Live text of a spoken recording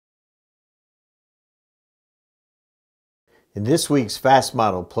In this week's Fast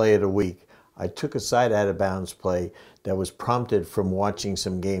Model Play of the Week, I took a side out of bounds play that was prompted from watching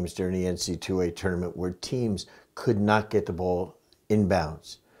some games during the NC2A tournament where teams could not get the ball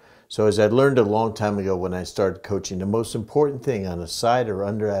inbounds. So as I learned a long time ago when I started coaching, the most important thing on a side or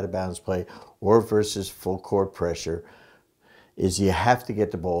under out of bounds play or versus full court pressure is you have to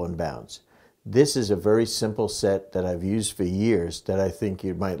get the ball in bounds. This is a very simple set that I've used for years that I think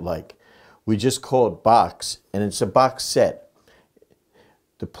you might like. We just call it box, and it's a box set.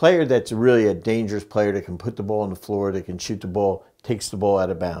 The player that's really a dangerous player that can put the ball on the floor, that can shoot the ball, takes the ball out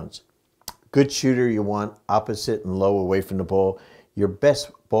of bounds. Good shooter you want opposite and low away from the ball. Your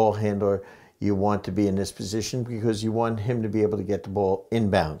best ball handler you want to be in this position because you want him to be able to get the ball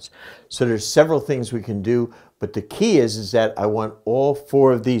inbounds. So there's several things we can do, but the key is that I want all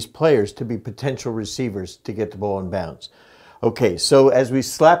four of these players to be potential receivers to get the ball in bounds. Okay, so as we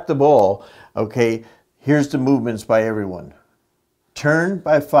slap the ball, okay, here's the movements by everyone. Turn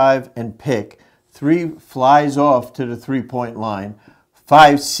by 5 and pick. 3 flies off to the three-point line.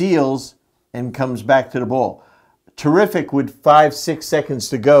 5 seals and comes back to the ball. Terrific with 5-6 seconds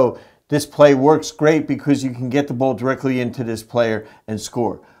to go. This play works great because you can get the ball directly into this player and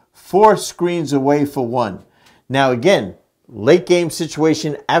score. 4 screens away for 1. Now again, late game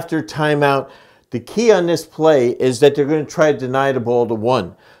situation after timeout. The key on this play is that they're going to try to deny the ball to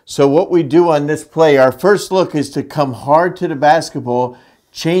 1. So what we do on this play, our first look is to come hard to the basketball,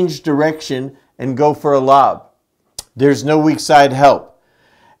 change direction, and go for a lob. There's no weak side help.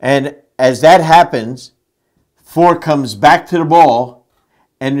 And as that happens, 4 comes back to the ball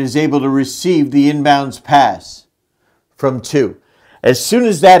and is able to receive the inbounds pass from 2. As soon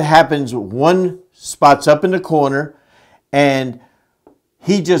as that happens, 1 spots up in the corner and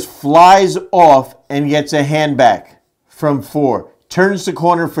he just flies off and gets a hand back from 4. Turns the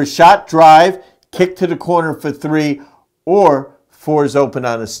corner for shot, drive, kick to the corner for 3, or 4 is open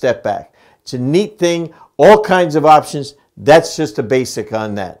on a step back. It's a neat thing, all kinds of options. That's just a basic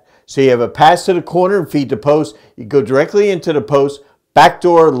on that. So you have a pass to the corner and feed the post. You go directly into the post,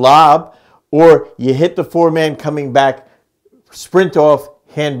 backdoor lob, or you hit the 4-man coming back, sprint off,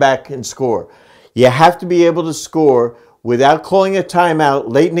 hand back, and score. You have to be able to score without calling a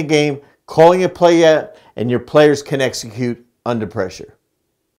timeout late in the game, calling a play out, and your players can execute under pressure.